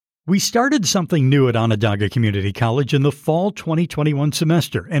We started something new at Onondaga Community College in the fall 2021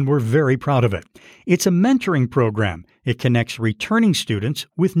 semester, and we're very proud of it. It's a mentoring program. It connects returning students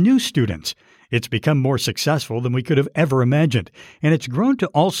with new students. It's become more successful than we could have ever imagined, and it's grown to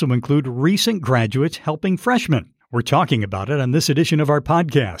also include recent graduates helping freshmen. We're talking about it on this edition of our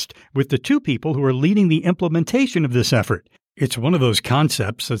podcast with the two people who are leading the implementation of this effort. It's one of those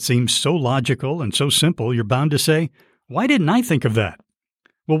concepts that seems so logical and so simple, you're bound to say, why didn't I think of that?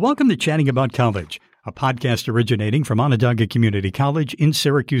 Well, welcome to Chatting About College, a podcast originating from Onondaga Community College in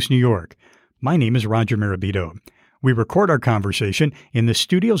Syracuse, New York. My name is Roger Mirabito. We record our conversation in the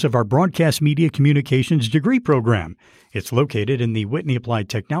studios of our Broadcast Media Communications degree program. It's located in the Whitney Applied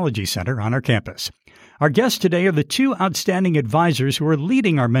Technology Center on our campus. Our guests today are the two outstanding advisors who are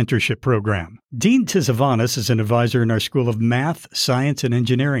leading our mentorship program. Dean Tisavanis is an advisor in our School of Math, Science, and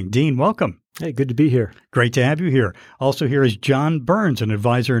Engineering. Dean, welcome. Hey, good to be here. Great to have you here. Also here is John Burns, an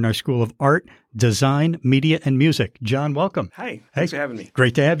advisor in our School of Art, Design, Media, and Music. John, welcome. Hi, thanks for having me.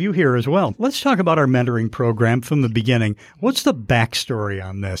 Great to have you here as well. Let's talk about our mentoring program from the beginning. What's the backstory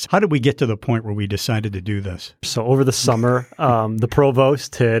on this? How did we get to the point where we decided to do this? So over the summer, the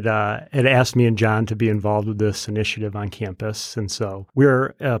provost had asked me and John to be involved with this initiative on campus. And so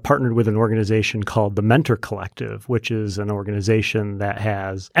we're partnered with an organization called the Mentor Collective, which is an organization that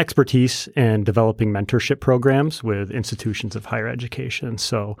has expertise in developing mentorship programs with institutions of higher education.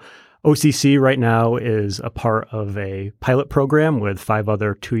 So OCC right now is a part of a pilot program with 5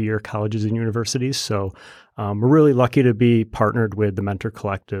 other 2-year colleges and universities. So we're really lucky to be partnered with the Mentor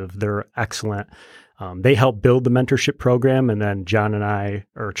Collective. They're excellent. They help build the mentorship program, and then John and I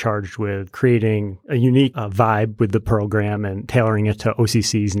are charged with creating a unique vibe with the program and tailoring it to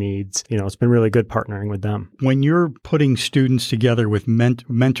OCC's needs. You know, it's been really good partnering with them. When you're putting students together with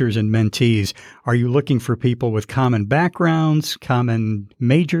mentors and mentees, are you looking for people with common backgrounds, common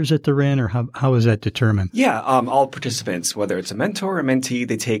majors that they're in, or how is that determined? Yeah, all participants, whether it's a mentor or mentee,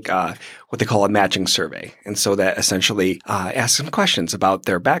 they take what they call a matching survey. And so that essentially asks some questions about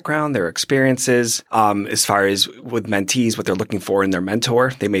their background, their experiences. As far as with mentees, what they're looking for in their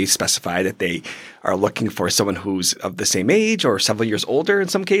mentor, they may specify that they are looking for someone who's of the same age or several years older in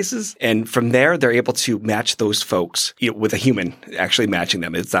some cases. And from there, they're able to match those folks with a human actually matching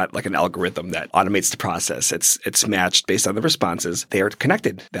them. It's not like an algorithm that automates the process. It's matched based on the responses. They are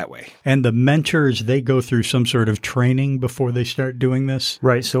connected that way. And the mentors, they go through some sort of training before they start doing this?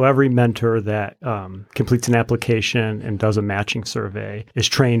 Right. So every mentor that completes an application and does a matching survey is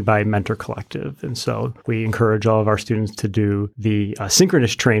trained by Mentor Collective. And so we encourage all of our students to do the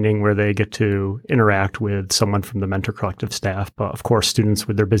synchronous training where they get to interact with someone from the Mentor Collective staff. But of course, students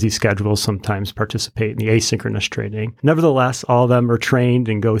with their busy schedules sometimes participate in the asynchronous training. Nevertheless, all of them are trained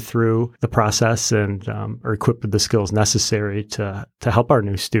and go through the process and are equipped with the skills necessary to help our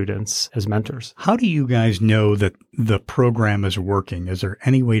new students as mentors. How do you guys know that the program is working? Is there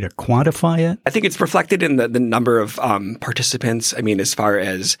any way to quantify it? I think it's reflected in the number of participants. I mean, as far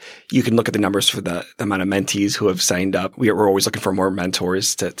as you can look at the numbers for the amount of mentees who have signed up. We're always looking for more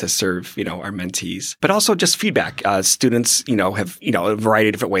mentors to serve, our mentees, but also just feedback. Students, have, a variety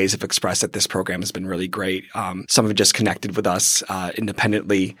of different ways have expressed that this program has been really great. Some have just connected with us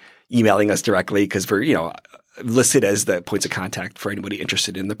independently, emailing us directly because we're, listed as the points of contact for anybody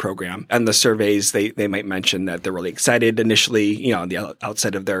interested in the program. And the surveys, they might mention that they're really excited initially, on the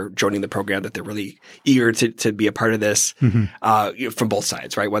outset of their joining the program, that they're really eager to be a part of this from both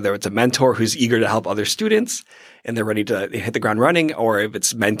sides, right? Whether it's a mentor who's eager to help other students and they're ready to hit the ground running, or if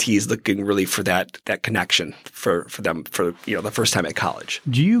it's mentees looking really for that connection for them for, the first time at college.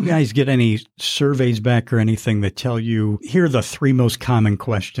 Do you guys get any surveys back or anything that tell you, here are the 3 most common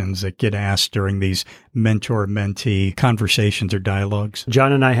questions that get asked during these mentor-mentee conversations or dialogues?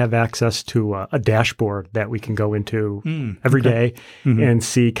 John and I have access to a dashboard that we can go into every day and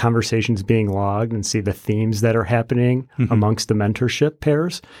see conversations being logged and see the themes that are happening amongst the mentorship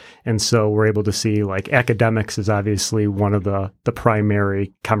pairs. And so we're able to see like academics is obviously one of the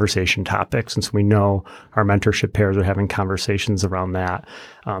primary conversation topics. And so we know our mentorship pairs are having conversations around that.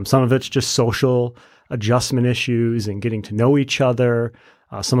 Some of it's just social adjustment issues and getting to know each other.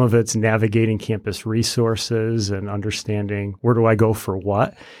 Some of it's navigating campus resources and understanding where do I go for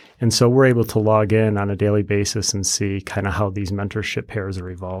what. And so we're able to log in on a daily basis and see kind of how these mentorship pairs are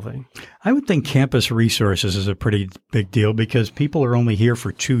evolving. I would think campus resources is a pretty big deal because people are only here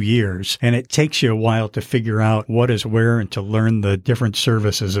for 2 years, and it takes you a while to figure out what is where and to learn the different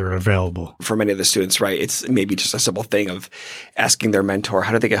services that are available. For many of the students, right, it's maybe just a simple thing of asking their mentor,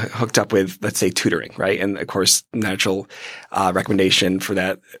 how do they get hooked up with, let's say, tutoring, right? And of course, natural recommendation for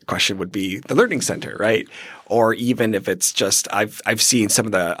that question would be the Learning Center, right? or even if it's just, I've seen some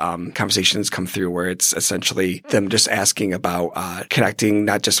of the conversations come through where it's essentially them just asking about connecting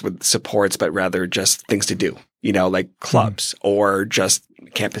not just with supports, but rather just things to do, like clubs or just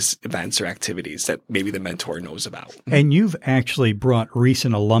campus events or activities that maybe the mentor knows about. And you've actually brought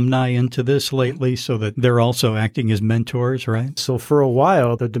recent alumni into this lately so that they're also acting as mentors, right? So for a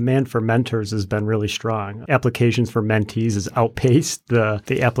while, the demand for mentors has been really strong. Applications for mentees has outpaced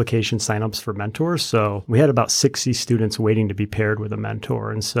the application signups for mentors. So we had about 60 students waiting to be paired with a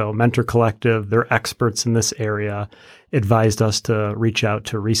mentor. And so Mentor Collective, they're experts in this area, advised us to reach out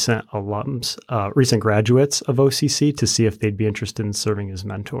to recent alums, recent graduates of OCC to see if they'd be interested in serving as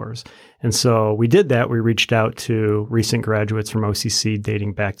mentors. And so we did that. We reached out to recent graduates from OCC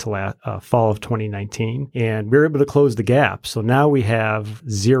dating back to fall of 2019, and we were able to close the gap. So now we have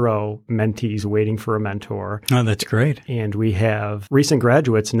 0 mentees waiting for a mentor. Oh, that's great. And we have recent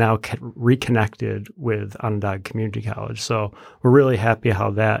graduates now reconnected with Onondaga Community College. So we're really happy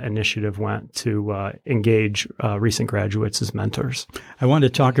how that initiative went to engage recent graduates as mentors. I want to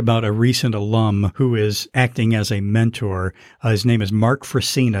talk about a recent alum who is acting as a mentor. His name is Mark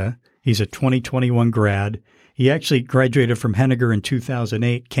Frasina. He's a 2021 grad. He actually graduated from Henniger in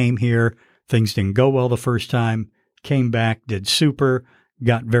 2008, came here. Things didn't go well the first time, came back, did super,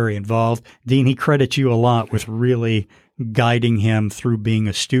 got very involved. Dean, he credits you a lot with really guiding him through being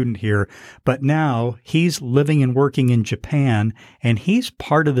a student here. But now he's living and working in Japan, and he's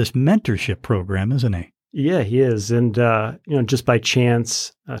part of this mentorship program, isn't he? Yeah, he is. And, just by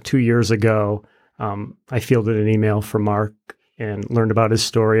chance, 2 years ago, I fielded an email from Mark and learned about his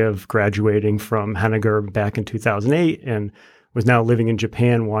story of graduating from Henniger back in 2008 and was now living in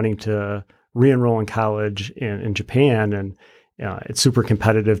Japan, wanting to re-enroll in college in Japan. And it's super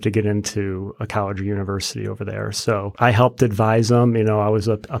competitive to get into a college or university over there. So I helped advise him. I was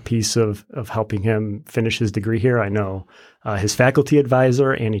a piece of helping him finish his degree here. I know his faculty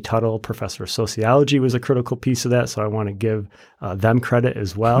advisor, Annie Tuttle, professor of sociology, was a critical piece of that. So I want to give them credit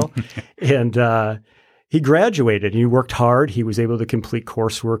as well. And he graduated. He worked hard. He was able to complete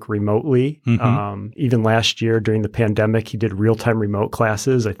coursework remotely. Mm-hmm. Even last year during the pandemic, he did real-time remote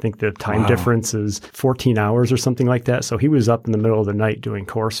classes. I think the time difference is 14 hours or something like that. So he was up in the middle of the night doing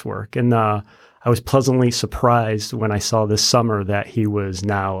coursework. And I was pleasantly surprised when I saw this summer that he was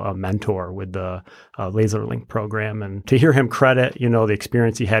now a mentor with the LaserLink program. And to hear him credit, the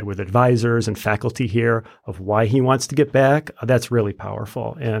experience he had with advisors and faculty here of why he wants to get back, that's really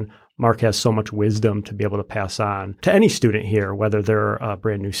powerful. And Mark has so much wisdom to be able to pass on to any student here, whether they're a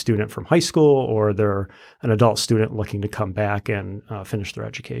brand new student from high school or they're an adult student looking to come back and finish their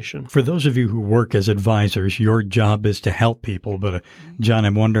education. For those of you who work as advisors, your job is to help people. But John,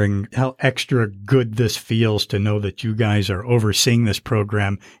 I'm wondering how extra good this feels to know that you guys are overseeing this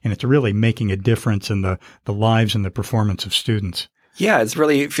program and it's really making a difference in the lives and the performance of students. Yeah, it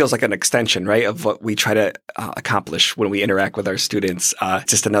really feels like an extension, right, of what we try to accomplish when we interact with our students.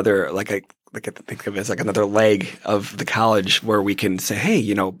 Just another, I think of it as like another leg of the college where we can say,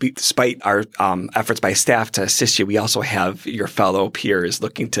 hey, despite our efforts by staff to assist you, we also have your fellow peers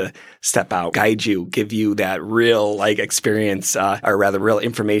looking to step out, guide you, give you that real experience, or rather real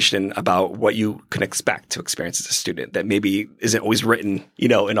information about what you can expect to experience as a student that maybe isn't always written,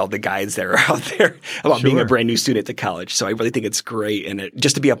 in all the guides that are out there about being a brand new student to college. So I really think it's great. And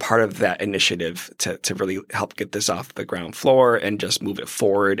just to be a part of that initiative to really help get this off the ground floor and just move it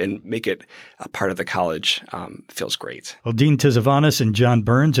forward and make it a part of the college feels great. Well, Dean Tizavanis and John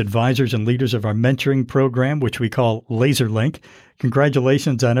Burns, advisors and leaders of our mentoring program, which we call LaserLink,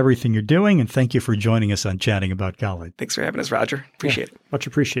 congratulations on everything you're doing, and thank you for joining us on Chatting About College. Thanks for having us, Roger. Appreciate it. Much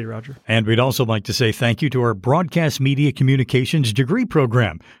appreciated, Roger. And we'd also like to say thank you to our Broadcast Media Communications degree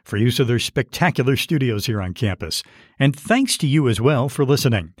program for use of their spectacular studios here on campus. And thanks to you as well for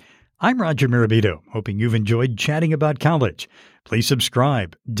listening. I'm Roger Mirabito, hoping you've enjoyed Chatting About College. Please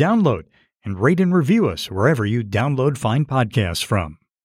subscribe, download, and rate and review us wherever you download fine podcasts from.